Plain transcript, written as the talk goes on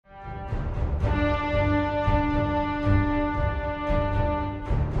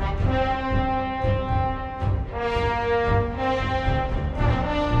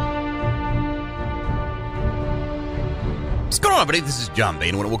on, buddy? This is John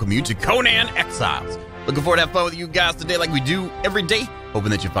Bain. I want to welcome you to Conan Exiles. Looking forward to have fun with you guys today like we do every day.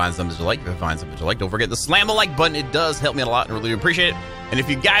 Hoping that you find something to like. If you find something to like, don't forget to slam the like button. It does help me out a lot and really appreciate it. And if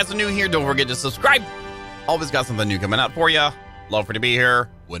you guys are new here, don't forget to subscribe. Always got something new coming out for you. Love for you to be here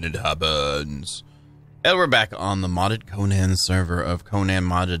when it happens. And we're back on the modded Conan server of Conan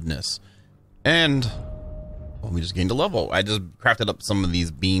Moddedness. And well, we just gained a level. I just crafted up some of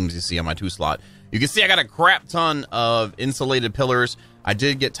these beams you see on my 2 slot. You can see I got a crap ton of insulated pillars. I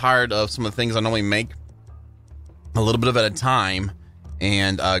did get tired of some of the things I normally make a little bit of at a time,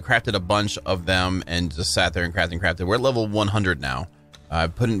 and crafted a bunch of them and just sat there and crafted. We're at level 100 now.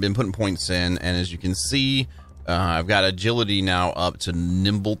 I've been putting points in, and as you can see, I've got agility now up to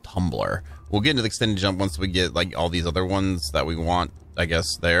nimble tumbler. We'll get into the extended jump once we get like all these other ones that we want, I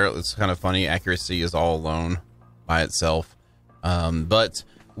guess. There, it's kind of funny. Accuracy is all alone by itself, but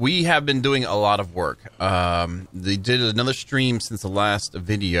we have been doing a lot of work. They did another stream since the last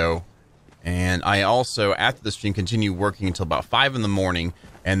video, and I also, after the stream, continued working until about 5 in the morning,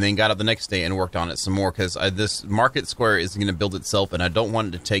 and then got up the next day and worked on it some more, because this market square is going to build itself, and I don't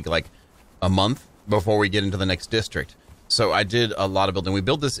want it to take like a month before we get into the next district. So I did a lot of building. We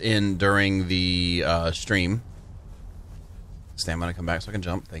built this in during the stream. Stand by to come back so I can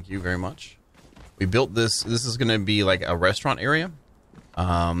jump. Thank you very much. We built this. This is going to be like a restaurant area.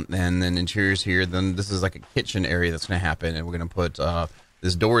 And then interiors here. Then this is like a kitchen area that's going to happen. And we're going to put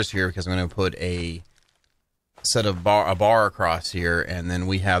this doors here because I'm going to put a set of a bar across here. And then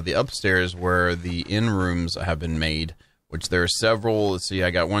we have the upstairs where the inn rooms have been made, which there are several. Let's see.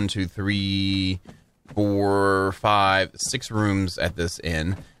 I got 1, 2, 3, 4, 5, 6 rooms at this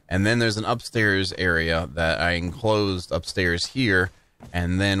inn. And then there's an upstairs area that I enclosed upstairs here.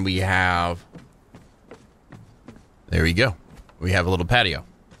 And then we have, there we go. We have a little patio.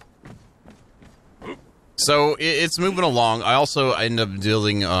 So it's moving along. I also ended up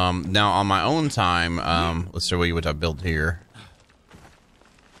building, now on my own time, let's show you what I built here.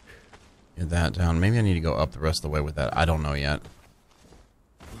 Get that down. Maybe I need to go up the rest of the way with that. I don't know yet.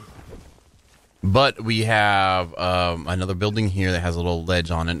 But we have another building here that has a little ledge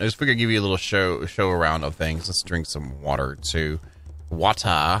on it. I just figured I'd give you a little show around of things. Let's drink some water too.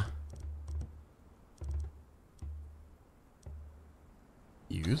 Water.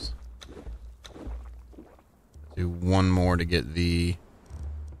 Use. Do one more to get the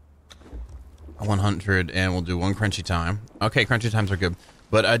 100, and we'll do 1 crunchy time. Okay, crunchy times are good.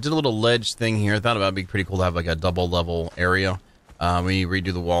 But I did a little ledge thing here. I thought it would be pretty cool to have like a double level area. We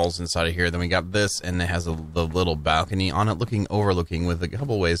redo the walls inside of here. Then we got this, and it has the little balcony on it, overlooking with a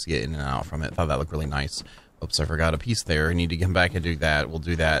couple ways to get in and out from it. Thought that looked really nice. Oops, I forgot a piece there. I need to come back and do that. We'll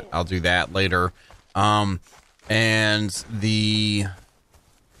do that. I'll do that later. And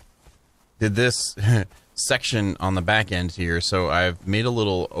did this section on the back end here. So I've made a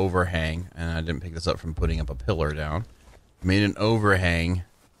little overhang, and I didn't pick this up from putting up a pillar down. Made an overhang.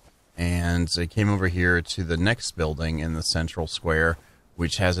 And it came over here to the next building in the central square,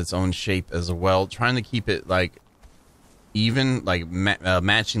 which has its own shape as well. Trying to keep it like even, like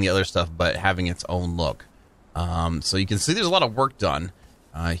matching the other stuff, but having its own look. So you can see there's a lot of work done.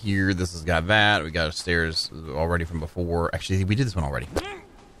 Here, this has got that. We got stairs already from before. Actually, we did this one already.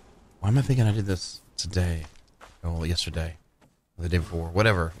 Why am I thinking I did this today? Oh, yesterday. Or the day before.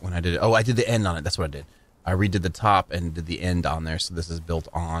 Whatever. When I did it. Oh, I did the end on it. That's what I did. I redid the top and did the end on there. So this is built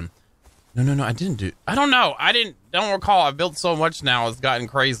on. No, I didn't do... I don't know. Don't recall. I've built so much now. It's gotten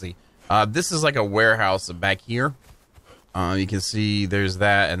crazy. This is like a warehouse back here. You can see there's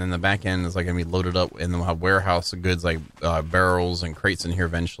that, and then the back end is like going to be loaded up, and then we'll have warehouse of goods like barrels and crates in here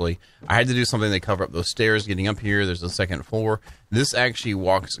eventually. I had to do something to cover up those stairs getting up here. There's a second floor. This actually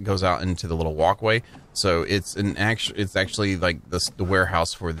goes out into the little walkway, so it's actually like the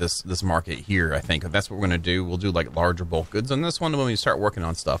warehouse for this market here. I think that's what we're going to do. We'll do like larger bulk goods on this one when we start working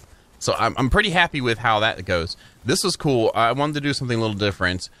on stuff. So I'm pretty happy with how that goes. This was cool. I wanted to do something a little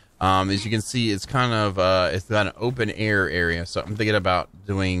different. As you can see, it's kind of it's got an open air area. So I'm thinking about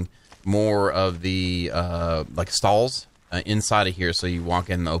doing more of the like stalls inside of here. So you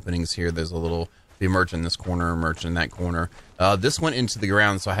walk in the openings here. There's a little merch in this corner, merch in that corner. This went into the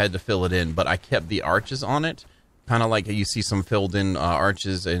ground, so I had to fill it in. But I kept the arches on it. Kind of like you see some filled in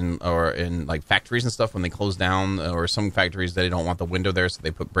arches in like factories and stuff when they close down, or some factories that they don't want the window there, so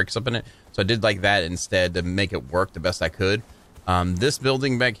they put bricks up in it. So I did like that instead to make it work the best I could. This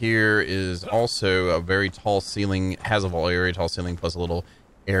building back here is also a very tall ceiling, has a very tall ceiling plus a little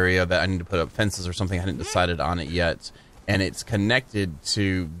area that I need to put up fences or something. I hadn't decided on it yet, and it's connected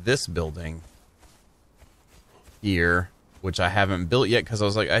to this building here, which I haven't built yet because I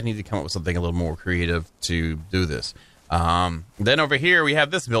was like, I need to come up with something a little more creative to do this. Then over here we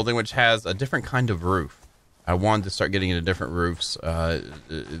have this building, which has a different kind of roof. I wanted to start getting into different roofs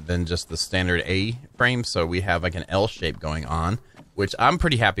than just the standard A frame, so we have like an L shape going on, which I'm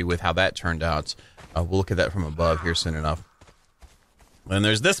pretty happy with how that turned out. We'll look at that from above here soon enough. And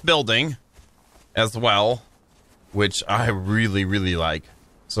there's this building as well, which I really, really like.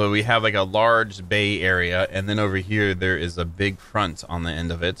 So we have like a large bay area, and then over here there is a big front on the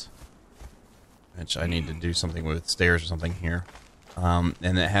end of it, which I need to do something with stairs or something here.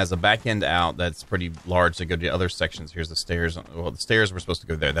 And it has a back end out that's pretty large to go to the other sections. Here's the stairs. Well, the stairs were supposed to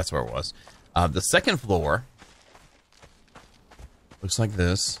go there. That's where it was. The second floor looks like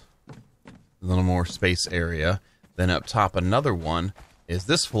this. A little more space area. Then up top, another one is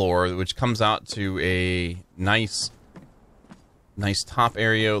this floor, which comes out to a nice top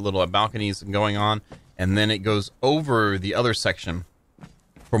area, little balconies going on, and then it goes over the other section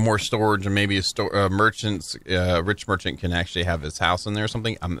for more storage, and maybe a rich merchant can actually have his house in there or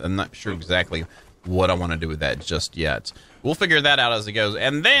something. I'm not sure exactly what I want to do with that just yet. We'll figure that out as it goes.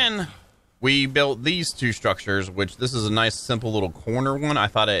 And then we built these two structures, which this is a nice, simple little corner one. I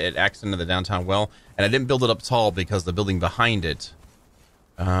thought it acts into the downtown well, and I didn't build it up tall because the building behind it,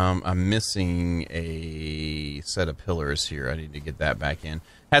 I'm missing a set of pillars here. I need to get that back in.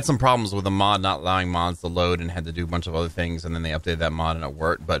 Had some problems with the mod not allowing mods to load and had to do a bunch of other things, and then they updated that mod and it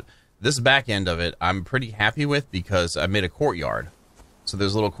worked. But this back end of it, I'm pretty happy with because I made a courtyard. So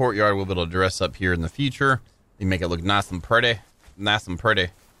there's a little courtyard we'll be able to dress up here in the future. You make it look nice and pretty. Nice and pretty.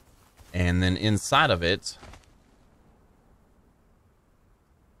 And then inside of it,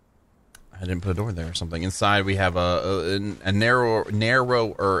 I didn't put a door there or something. Inside we have a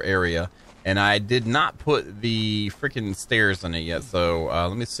narrower area, and I did not put the freaking stairs in it yet. So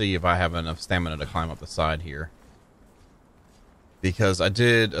let me see if I have enough stamina to climb up the side here, because I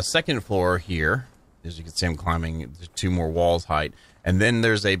did a second floor here. As you can see, I'm climbing 2 more walls height, and then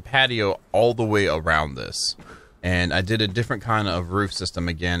there's a patio all the way around this. And I did a different kind of roof system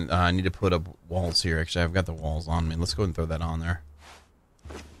again. I need to put up walls here. Actually, I've got the walls on me. Let's go ahead and throw that on there.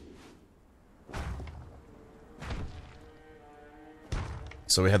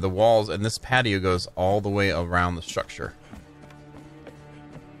 So we have the walls, and this patio goes all the way around the structure.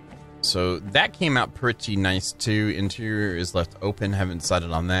 So that came out pretty nice too. Interior is left open. Haven't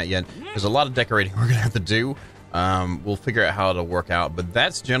decided on that yet. There's a lot of decorating we're gonna have to do. We'll figure out how it'll work out, but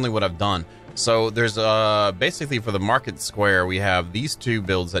that's generally what I've done. So there's basically for the market square, we have these 2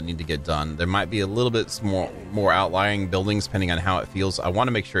 builds that need to get done. There might be a little bit more outlying buildings depending on how it feels. I want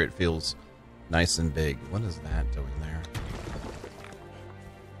to make sure it feels nice and big. What is that doing there?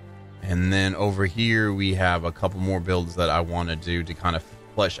 And then over here we have a couple more builds that I want to do to kind of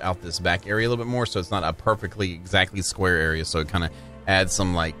flesh out this back area a little bit more, so it's not a perfectly exactly square area, so it kind of adds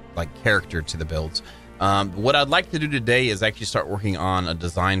some like character to the builds. What I'd like to do today is actually start working on a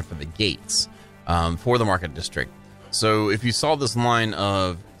design for the gates for the market district. So if you saw this line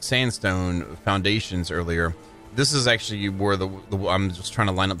of sandstone foundations earlier, this is actually where I'm just trying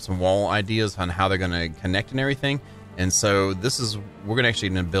to line up some wall ideas on how they're going to connect and everything. And so this is, we're going to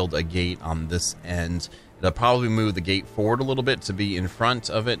actually build a gate on this end. It'll probably move the gate forward a little bit to be in front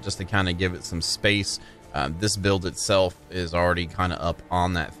of it, just to kind of give it some space. This build itself is already kind of up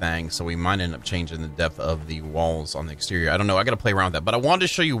on that thing, so we might end up changing the depth of the walls on the exterior. I don't know. I got to play around with that, but I wanted to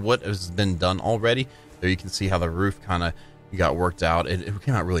show you what has been done already. There you can see how the roof kind of got worked out. It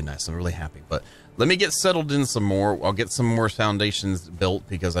came out really nice. I'm really happy. But let me get settled in some more. I'll get some more foundations built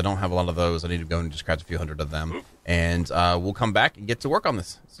because I don't have a lot of those. I need to go and just scratch a few hundred of them, and we'll come back and get to work on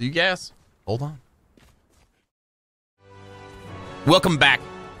this. So you guys, hold on. Welcome back.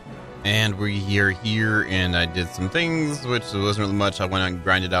 And we're here, and I did some things, which wasn't really much. I went and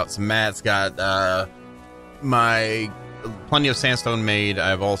grinded out some mats, got my plenty of sandstone made.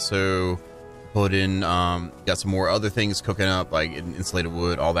 I've also put in, got some more other things cooking up, like insulated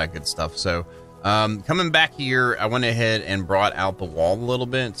wood, all that good stuff. So coming back here, I went ahead and brought out the wall a little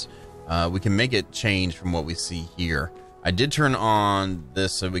bit. We can make it change from what we see here. I did turn on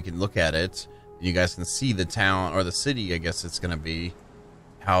this so we can look at it. You guys can see the town, or the city, I guess it's going to be.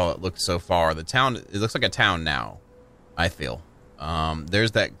 How it looks so far. The town, it looks like a town now, I feel.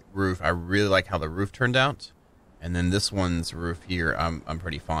 There's that roof. I really like how the roof turned out. And then this one's roof here, I'm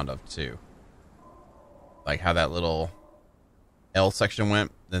pretty fond of too. Like how that little L section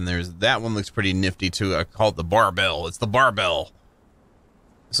went. Then there's that one, looks pretty nifty too. I call it the barbell. It's the barbell.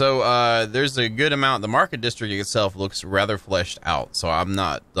 So there's a good amount. The market district itself looks rather fleshed out. So I'm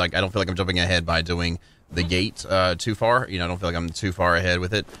not, like, I don't feel like I'm jumping ahead by doing the gate too far. You know, I don't feel like I'm too far ahead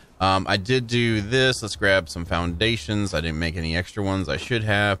with it. I did do this. Let's grab some foundations. I didn't make any extra ones. I should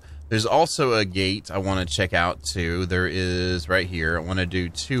have. There's also a gate I want to check out too. There is right here. I want to do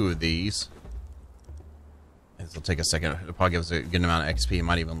 2 of these. This will take a second. It'll probably give us a good amount of XP. It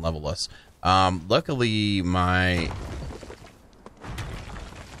might even level us. Luckily, I'm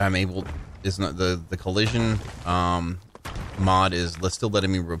able. Is not the collision mod is still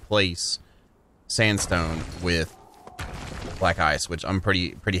letting me replace sandstone with black ice, which I'm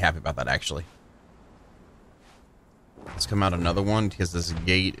pretty happy about that actually. Let's come out another one because this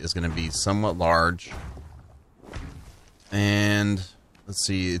gate is going to be somewhat large. And let's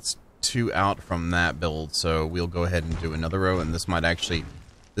see, it's 2 out from that build, so we'll go ahead and do another row, and this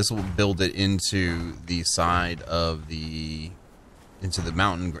will build it into the side of into the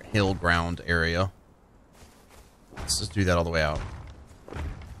mountain hill ground area. Let's just do that all the way out.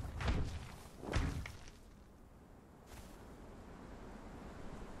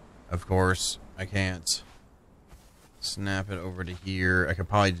 Of course, I can't snap it over to here. I could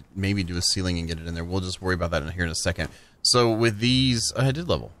probably maybe do a ceiling and get it in there. We'll just worry about that in here in a second. So with these, I did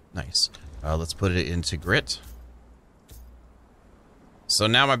level. Nice. Let's put it into grit. So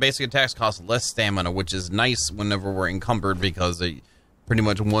now my basic attacks cost less stamina, which is nice whenever we're encumbered because pretty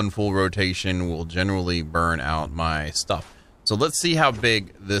much 1 full rotation will generally burn out my stuff. So let's see how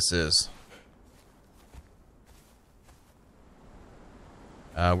big this is.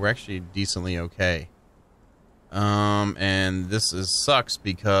 We're actually decently okay. And this sucks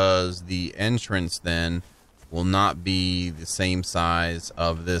because the entrance then will not be the same size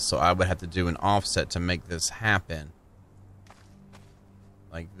of this, so I would have to do an offset to make this happen.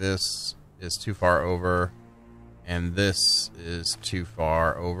 Like this is too far over, and this is too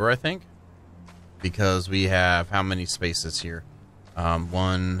far over, I think, because we have how many spaces here?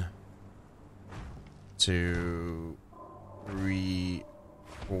 1, 2, 3,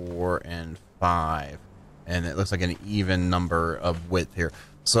 4, and 5. And it looks like an even number of width here.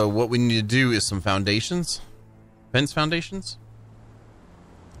 So what we need to do is some foundations. Fence foundations.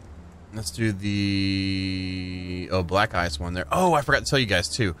 Let's do the black ice one there. Oh, I forgot to tell you guys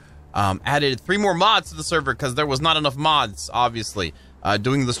too. Added 3 more mods to the server because there was not enough mods, obviously.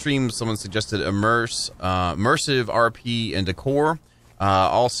 Doing the stream, someone suggested immersive RP and decor.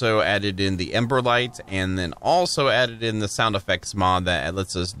 Also added in the Ember Light, and then also added in the sound effects mod that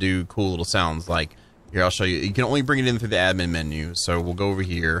lets us do cool little sounds. Like, here, I'll show you. You can only bring it in through the admin menu. So we'll go over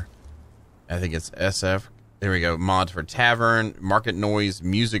here. I think it's SF. There we go. Mods for tavern, market noise,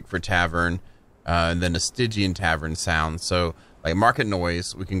 music for tavern, and then a Stygian tavern sound. So, like market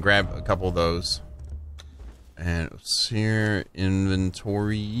noise, we can grab a couple of those. And it's here,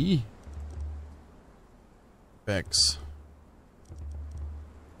 inventory. Effects.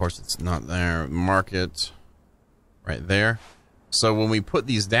 Of course, it's not there. Market. Right there. So when we put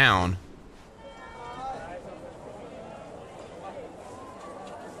these down,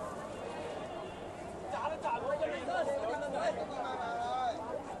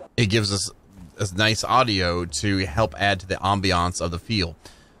 it gives us a nice audio to help add to the ambiance of the feel.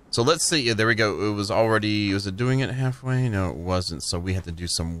 So let's see. There we go. It was it doing it halfway? No, it wasn't. So we have to do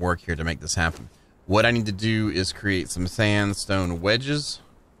some work here to make this happen. What I need to do is create some sandstone wedges.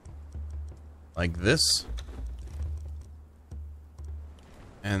 Like this.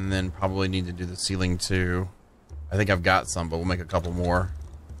 And then probably need to do the ceiling too. I think I've got some, but we'll make a couple more.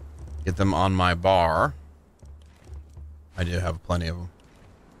 Get them on my bar. I do have plenty of them.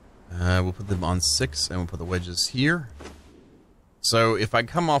 We'll put them on 6, and we'll put the wedges here. So if I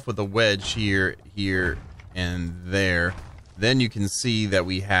come off with a wedge here, here, and there, then you can see that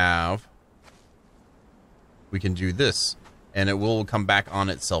we can do this, and it will come back on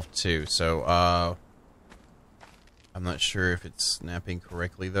itself too. So I'm not sure if it's snapping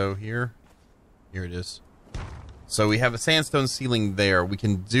correctly though. Here it is. So we have a sandstone ceiling there. We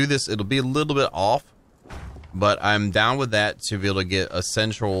can do this. It'll be a little bit off, but I'm down with that to be able to get a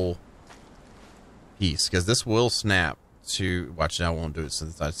central piece, because this will snap to... Watch, now I won't do it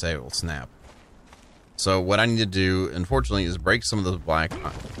since I say it will snap. So what I need to do, unfortunately, is break some of the black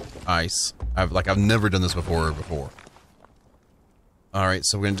ice. I've never done this before. Alright,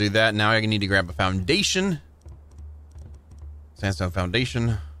 so we're going to do that. Now I need to grab a foundation. Sandstone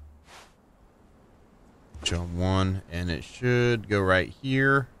foundation. Show 1, and it should go right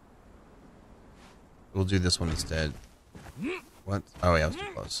here. We'll do this one instead. What? Oh, yeah, I was too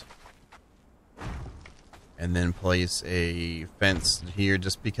close. And then place a fence here,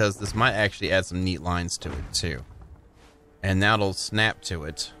 just because this might actually add some neat lines to it, too. And now it'll snap to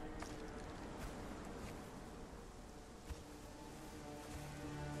it.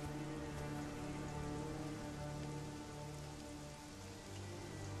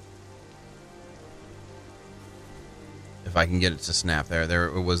 If I can get it to snap there. There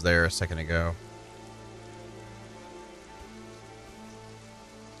it was there a second ago.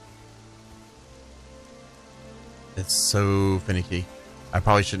 It's so finicky. I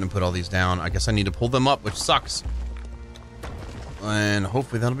probably shouldn't have put all these down. I guess I need to pull them up, which sucks. And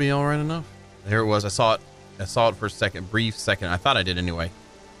hopefully that'll be all right enough. There it was. I saw it. I saw it for a second, brief second. I thought I did anyway.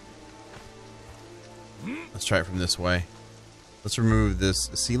 Let's try it from this way. Let's remove this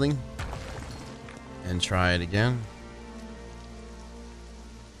ceiling and try it again.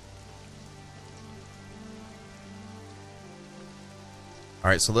 All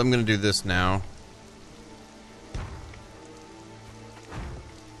right, so I'm going to do this now.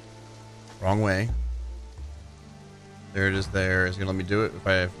 Wrong way. There it is. There is going to let me do it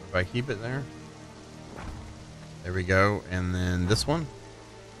if I keep it there. There we go. And then this one.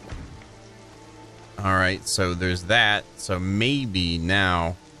 All right, so there's that. So maybe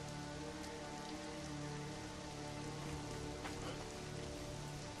now.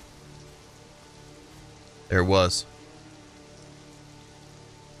 There it was.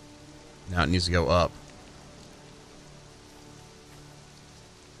 Now it needs to go up.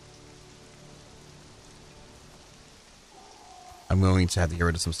 I'm going to have to get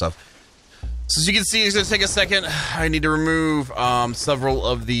rid of some stuff. So as you can see, it's going to take a second. I need to remove several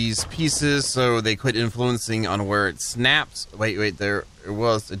of these pieces so they quit influencing on where it snaps. Wait, there it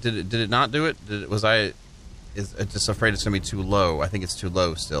was. Did it not do it? Was I just afraid it's going to be too low? I think it's too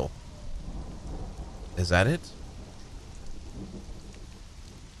low still. Is that it?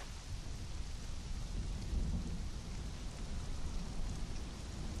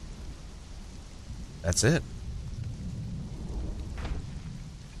 That's it.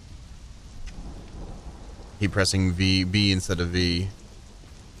 Keep pressing B instead of V.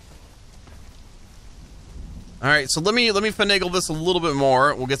 All right, so let me finagle this a little bit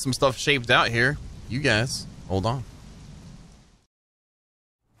more. We'll get some stuff shaped out here. You guys, hold on.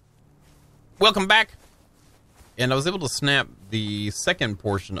 Welcome back. And I was able to snap the second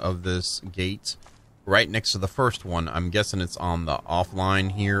portion of this gate right next to the first one. I'm guessing it's on the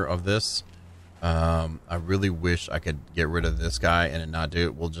offline here of this. I really wish I could get rid of this guy and it not do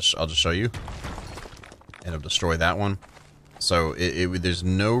it. I'll just show you. And it'll destroy that one. So there's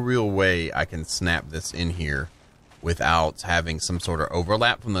no real way I can snap this in here without having some sort of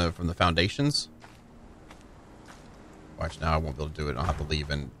overlap from the foundations. Watch now, I won't be able to do it. I'll have to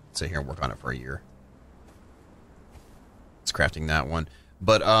leave and sit here and work on it for a year. It's crafting that one.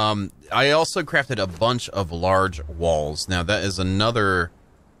 But I also crafted a bunch of large walls. Now that is another.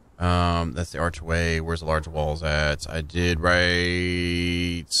 That's the archway. Where's the large walls at? I did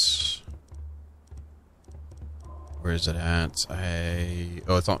right. Where is it at?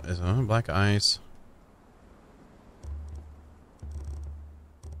 Oh, it's on black ice.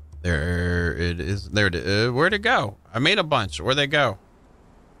 There it is. There it is. Where'd it go? I made a bunch. Where'd they go?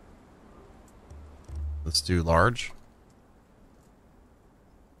 Let's do large.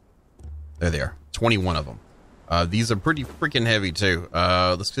 There they are. 21 of them. These are pretty freaking heavy too.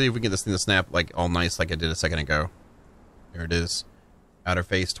 Let's see if we can get this thing to snap like all nice like I did a second ago. There it is. Outer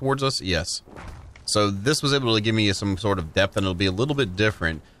face towards us. Yes. So this was able to give me some sort of depth and it'll be a little bit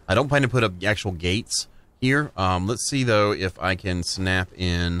different. I don't plan to put up the actual gates here. Let's see though if I can snap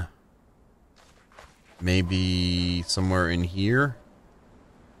in maybe somewhere in here.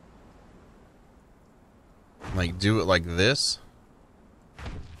 Like do it like this.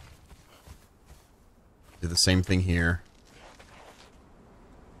 Do the same thing here.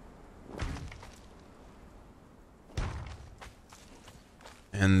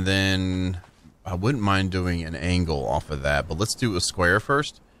 And then I wouldn't mind doing an angle off of that, but let's do a square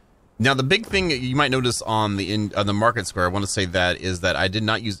first. Now the big thing that you might notice on the market square, I want to say that, is that I did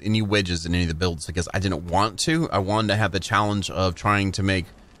not use any wedges in any of the builds because I didn't want to. I wanted to have the challenge of trying to make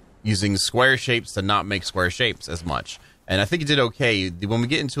using square shapes to not make square shapes as much. And I think it did okay. When we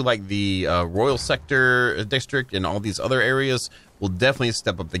get into like the Royal Sector District and all these other areas, we'll definitely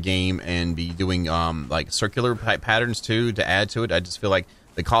step up the game and be doing like circular patterns too to add to it. I just feel like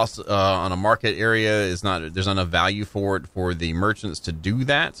the cost on a market area is not, there's not enough value for it for the merchants to do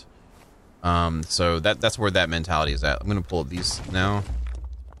that. So that's where that mentality is at. I'm going to pull up these now.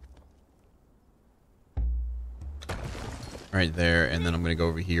 Right there, and then I'm going to go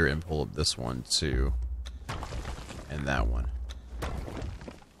over here and pull up this one too. And that one.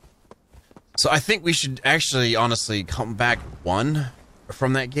 So I think we should actually honestly come back one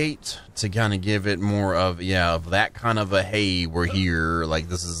from that gate to kind of give it more of, yeah, of that kind of a, hey, we're here, like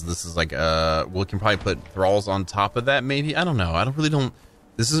this is like we can probably put thralls on top of that maybe. I don't know.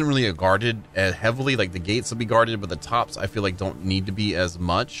 This isn't really a guarded heavily, like the gates will be guarded, but the tops I feel like don't need to be as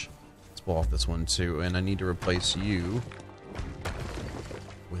much. Let's pull off this one too, and I need to replace you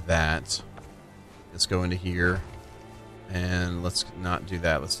with that. Let's go into here, and let's not do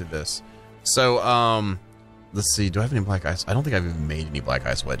that. Let's do this. So, let's see. Do I have any black ice? I don't think I've even made any black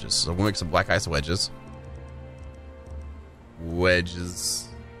ice wedges. So we'll make some black ice wedges. Wedges.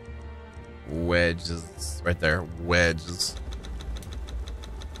 Wedges. Right there. Wedges.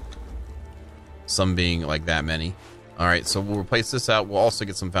 Some being like that many. Alright, so we'll replace this out. We'll also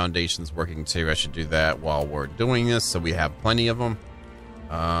get some foundations working too. I should do that while we're doing this, so we have plenty of them.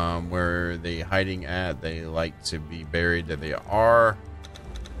 Where are they hiding at? They like to be buried. There they are.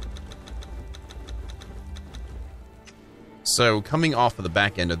 So coming off of the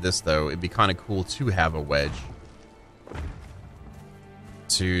back end of this, though, it'd be kind of cool to have a wedge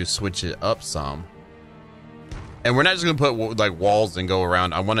to switch it up some. And we're not just going to put like walls and go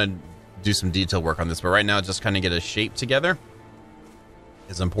around. I want to do some detail work on this, but right now just kind of get a shape together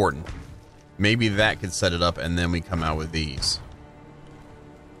is important. Maybe that could set it up, and then we come out with these.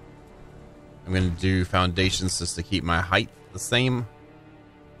 I'm going to do foundations just to keep my height the same.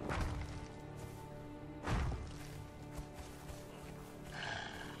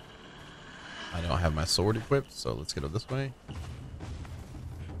 I don't have my sword equipped, so let's get it this way.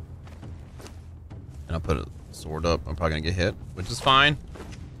 And I'll put a sword up. I'm probably going to get hit, which is fine.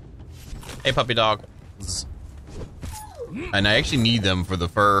 Hey, puppy dog. And I actually need them for the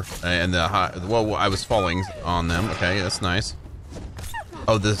fur and the well, I was falling on them. Okay, that's nice.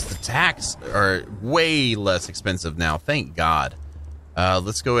 Oh, the tax are way less expensive now. Thank God.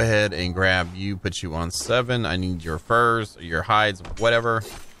 Let's go ahead and grab you, put you on 7. I need your furs, your hides, whatever.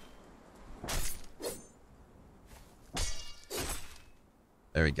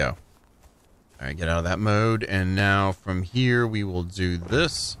 There we go. All right, get out of that mode. And now from here, we will do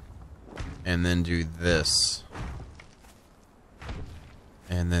this. And then do this.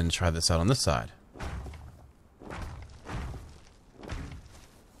 And then try this out on this side.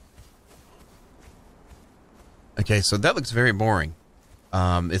 Okay, so that looks very boring.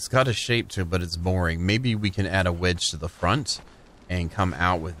 It's got a shape to it, but it's boring. Maybe we can add a wedge to the front and come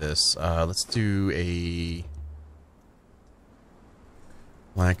out with this. Let's do a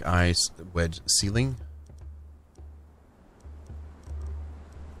black ice wedge ceiling.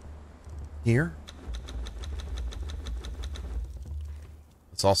 Here.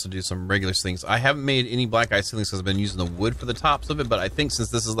 Let's also do some regular things. I haven't made any black ice ceilings because I've been using the wood for the tops of it, but I think since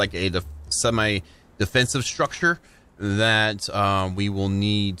this is like a semi-defensive structure, that we will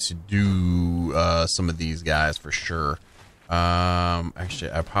need to do some of these guys for sure.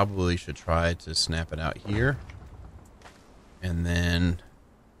 Actually, I probably should try to snap it out here. And then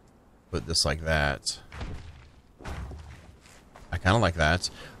put this like that. I kind of like that.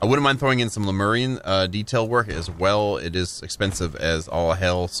 I wouldn't mind throwing in some Lemurian detail work as well. It is expensive as all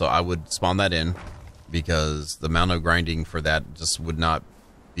hell, so I would spawn that in because the amount of grinding for that just would not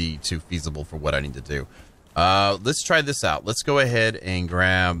be too feasible for what I need to do. Let's try this out. Let's go ahead and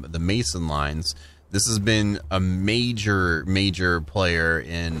grab the mason lines. This has been a major player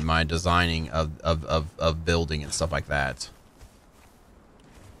in my designing of building and stuff like that.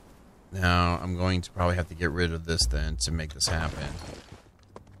 Now, I'm going to probably have to get rid of this then to make this happen.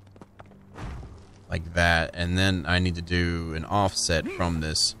 Like that. And then I need to do an offset from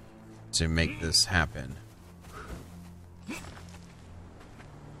this to make this happen. Can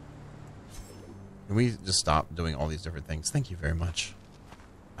we just stop doing all these different things? Thank you very much.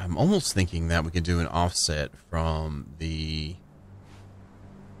 I'm almost thinking that we could do an offset from the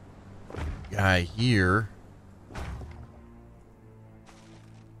guy here.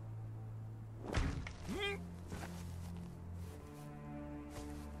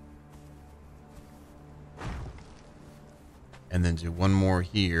 And then do one more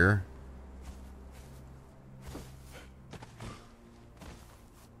here.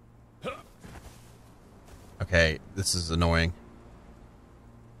 Okay, this is annoying.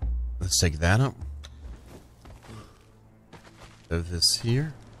 Let's take that up. So this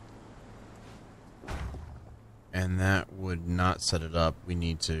here. And that would not set it up. We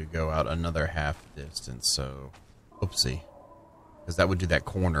need to go out another half distance, so oopsie. Because that would do that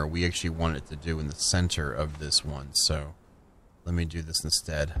corner we actually want it to do in the center of this one, so let me do this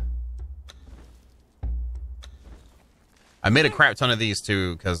instead. I made a crap ton of these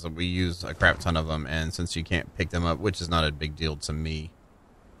too because we use a crap ton of them, and since you can't pick them up, which is not a big deal to me.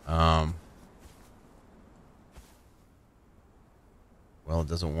 Well, it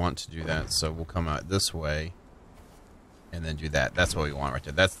doesn't want to do that, so we'll come out this way and then do that. That's what we want right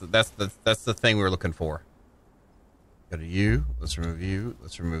there. That's the thing we were looking for. Go to you. Let's remove you.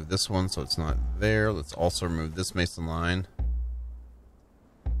 Let's remove this one so it's not there. Let's also remove this mason line.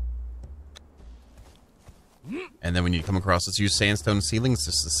 And then when you come across, let's use sandstone ceilings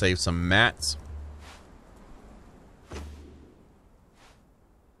just to save some mats.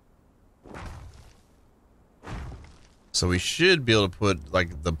 So we should be able to put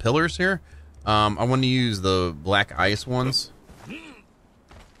like the pillars here. I want to use the black ice ones.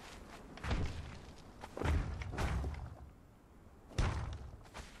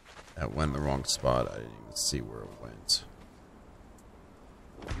 That went in the wrong spot. I didn't even see where it went.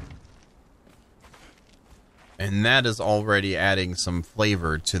 And that is already adding some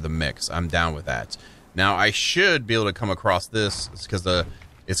flavor to the mix. I'm down with that. Now I should be able to come across this because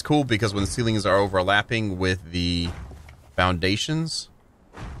it's cool because when the ceilings are overlapping with the foundations,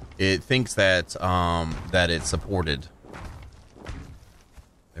 it thinks that that it's supported.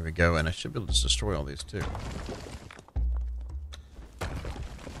 There we go, and I should be able to just destroy all these too.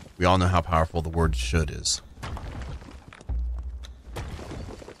 We all know how powerful the word "should" is.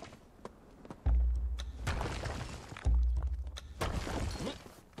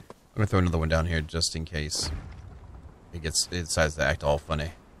 I'm gonna throw another one down here just in case it decides to act all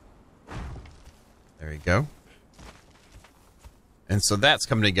funny. There we go. And so that's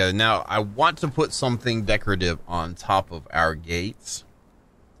coming together. Now, I want to put something decorative on top of our gates.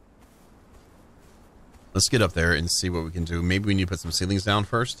 Let's get up there and see what we can do. Maybe we need to put some ceilings down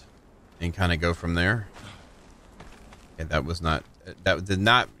first and kind of go from there. Okay, that did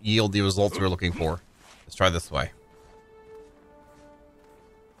not yield the results we were looking for. Let's try this way.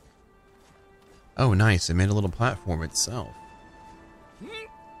 Oh, nice. It made a little platform itself.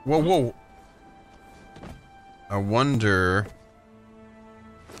 Whoa, whoa. I wonder...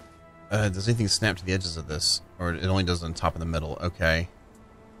 does anything snap to the edges of this? Or it only does on top and the middle. Okay.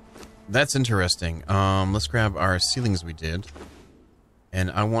 That's interesting. Let's grab our ceilings we did.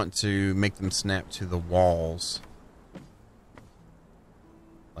 And I want to make them snap to the walls.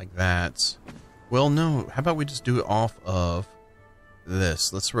 Like that. Well, no. How about we just do it off of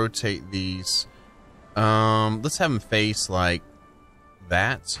this? Let's rotate these. Let's have them face like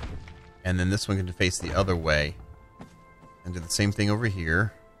that. And then this one can face the other way. And do the same thing over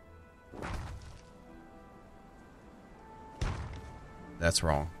here. That's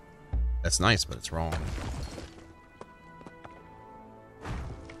wrong. That's nice, but it's wrong.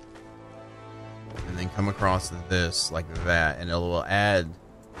 And then come across this like that, and it will add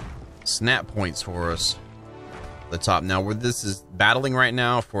snap points for us. The top. Now, where this is battling right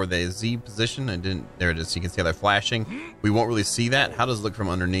now for the Z position, I didn't. There it is. You can see how they're flashing. We won't really see that. How does it look from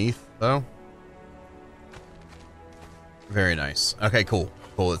underneath, though? Very nice. Okay, cool.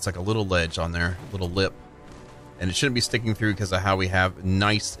 Cool. It's like a little ledge on there, little lip. And it shouldn't be sticking through because of how we have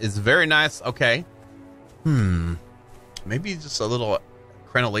nice. It's very nice. Okay. Maybe just a little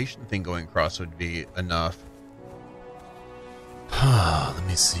crenellation thing going across would be enough. Let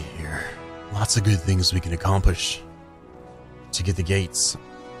me see here. Lots of good things we can accomplish to get the gates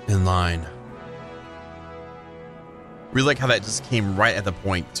in line. Really like how that just came right at the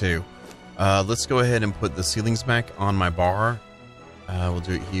point, too. Let's go ahead and put the ceilings back on my bar. We'll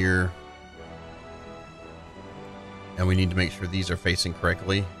do it here. And we need to make sure these are facing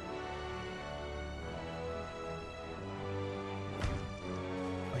correctly.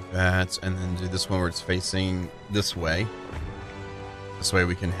 Like that. And then do this one where it's facing this way. This way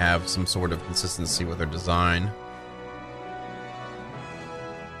we can have some sort of consistency with our design.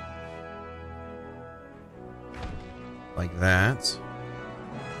 Like that.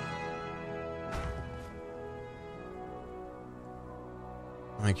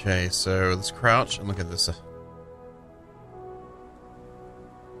 Okay, so let's crouch and look at this.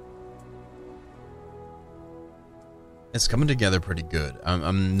 It's coming together pretty good.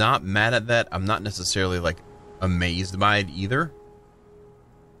 I'm not mad at that. I'm not necessarily like amazed by it either.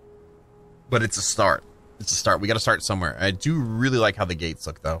 But it's a start. It's a start. We got to start somewhere. I do really like how the gates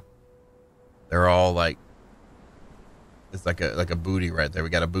look, though. They're all like, it's like a booty right there. We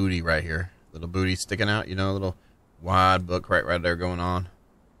got a booty right here, little booty sticking out. You know, a little wide book right there going on.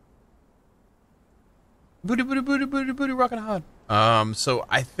 Booty, booty, booty, booty, booty, rocking hard. So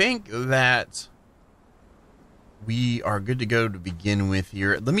I think that we are good to go to begin with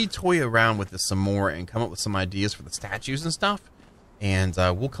here. Let me toy around with this some more and come up with some ideas for the statues and stuff. And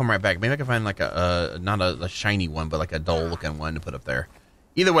we'll come right back. Maybe I can find like not a shiny one, but like a dull looking one to put up there.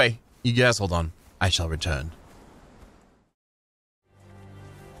 Either way, you guys hold on. I shall return.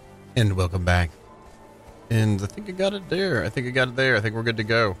 And welcome back. And I think I got it there. I think we're good to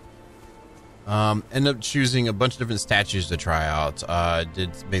go. Ended up choosing a bunch of different statues to try out.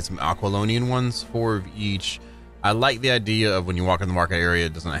 Made some Aquilonian ones, 4 of each. I like the idea of when you walk in the market area,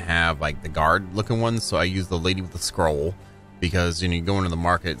 it doesn't have like the guard looking ones. So I used the lady with the scroll because you go into the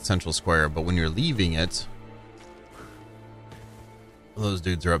market central square, but when you're leaving it, Those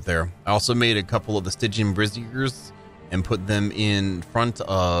dudes are up there. I also made a couple of the Stygian braziers and put them in front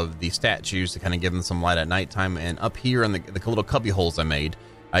of the statues to kind of give them some light at nighttime. And up here in the little cubby holes I made,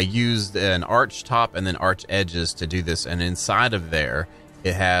 I used an arch top and then arch edges to do this. And inside of there,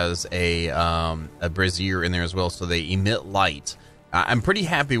 it has a brazier in there as well, so they emit light. I'm pretty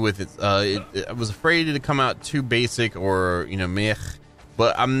happy with it. I was afraid to come out too basic or, you know, meh,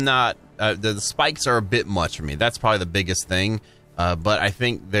 but I'm not. The spikes are a bit much for me. That's probably the biggest thing. But I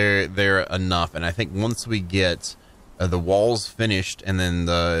think they're enough. And I think once we get the walls finished and then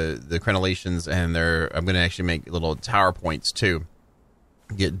the crenellations and I'm going to actually make little tower points too,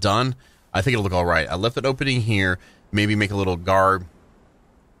 get done, I think it'll look all right. I left it opening here. Maybe make a little guard,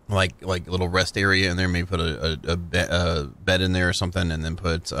 like a little rest area in there. Maybe put a bed in there or something, and then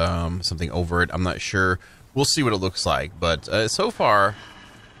put something over it. I'm not sure. We'll see what it looks like. But so far,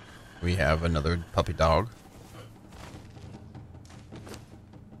 we have another puppy dog.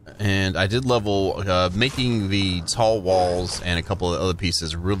 And I did level, making the tall walls and a couple of other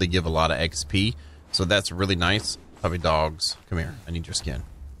pieces really give a lot of XP. So that's really nice. Puppy dogs, come here. I need your skin.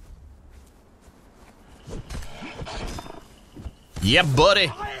 Yeah,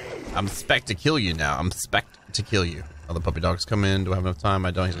 buddy. I'm spec to kill you now. I'm spec to kill you. Other puppy dogs come in. Do I have enough time?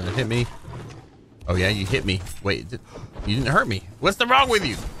 I don't. He's gonna hit me. Oh yeah, you hit me. Wait, you didn't hurt me. What's the wrong with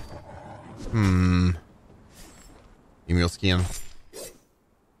you? Give me your skin.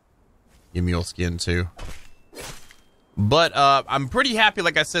 Give me your skin too. But I'm pretty happy,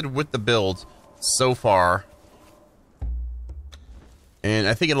 like I said, with the build so far. And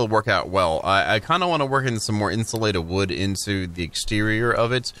I think it'll work out well. I kind of want to work in some more insulated wood into the exterior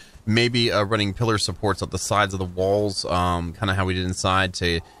of it. Maybe running pillar supports up the sides of the walls, kind of how we did inside,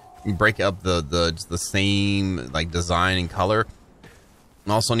 to break up the same like design and color.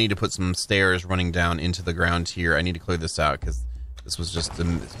 I also need to put some stairs running down into the ground here. I need to clear this out because this was just to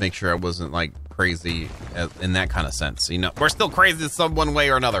make sure I wasn't like crazy in that kind of sense. You know, we're still crazy in some one way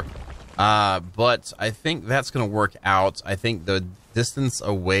or another. But I think that's going to work out. I think the distance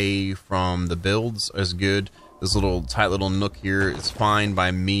away from the builds is good. This little tight little nook here is fine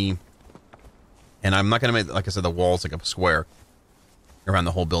by me. And I'm not going to make, like I said, the walls like a square around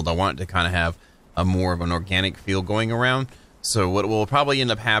the whole build. I want it to kind of have a more of an organic feel going around. So what will probably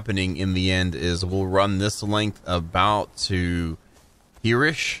end up happening in the end is we'll run this length about to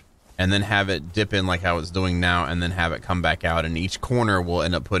here-ish, and then have it dip in like how it's doing now, and then have it come back out. And each corner we'll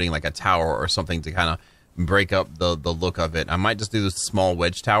end up putting like a tower or something to kind of break up the look of it. I might just do the small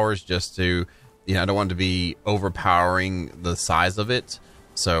wedge towers just to, you know, I don't want it to be overpowering the size of it.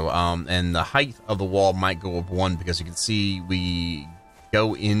 So, and the height of the wall might go up one, because you can see we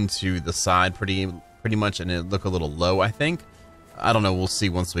go into the side pretty much, and it look a little low, I think. I don't know. We'll see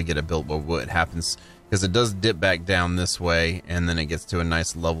once we get it built what happens, because it does dip back down this way, and then it gets to a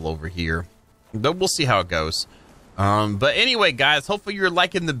nice level over here. But we'll see how it goes. But anyway, guys, hopefully you're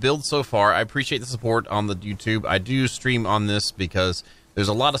liking the build so far. I appreciate the support on the YouTube. I do stream on this because there's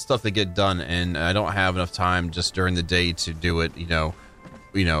a lot of stuff to get done, and I don't have enough time just during the day to do it. You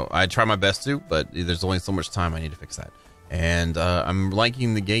know, I try my best to, but there's only so much time. I need to fix that. And I'm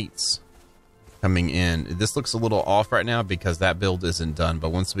liking the gates coming in. This looks a little off right now because that build isn't done, but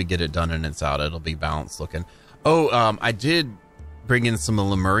once we get it done and it's out, it'll be balanced looking. Oh, I did bring in some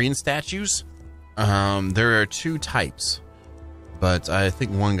Lemurian statues. There are two types, but I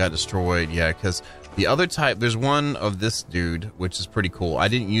think one got destroyed. Yeah, because the other type, there's one of this dude, which is pretty cool. I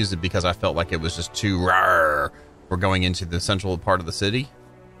didn't use it because I felt like it was just too rawr for going into the central part of the city.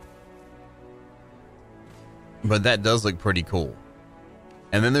 But that does look pretty cool.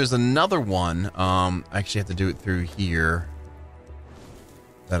 And then there's another one. I actually have to do it through here.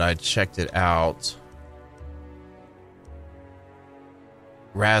 That I checked it out.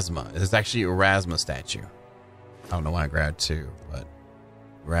 Rasma. It's actually a Rasma statue. I don't know why I grabbed two, but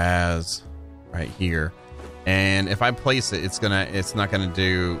Raz right here. And if I place it, it's not gonna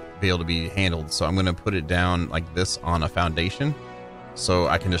be able to be handled. So I'm gonna put it down like this on a foundation, so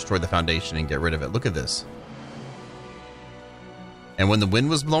I can destroy the foundation and get rid of it. Look at this. And when the wind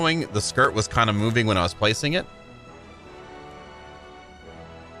was blowing, the skirt was kind of moving when I was placing it.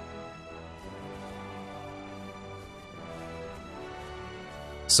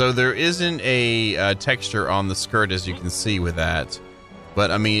 So there isn't a texture on the skirt, as you can see with that.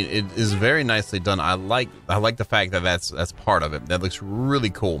 But I mean, it is very nicely done. I like the fact that that's part of it. That looks really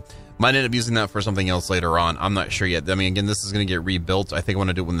cool. Might end up using that for something else later on. I'm not sure yet. I mean, again, this is going to get rebuilt. I think I want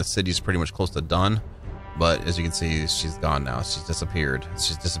to do it when the city's pretty much close to done. But as you can see, she's gone now. She's disappeared.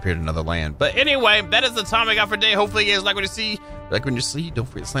 She's disappeared in another land. But anyway, that is the time I got for today. Hopefully you guys like what you see. Like when you see, don't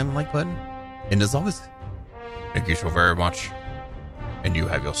forget to slam the like button. And as always, thank you so very much and you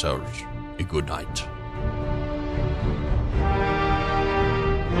have yourselves a good night.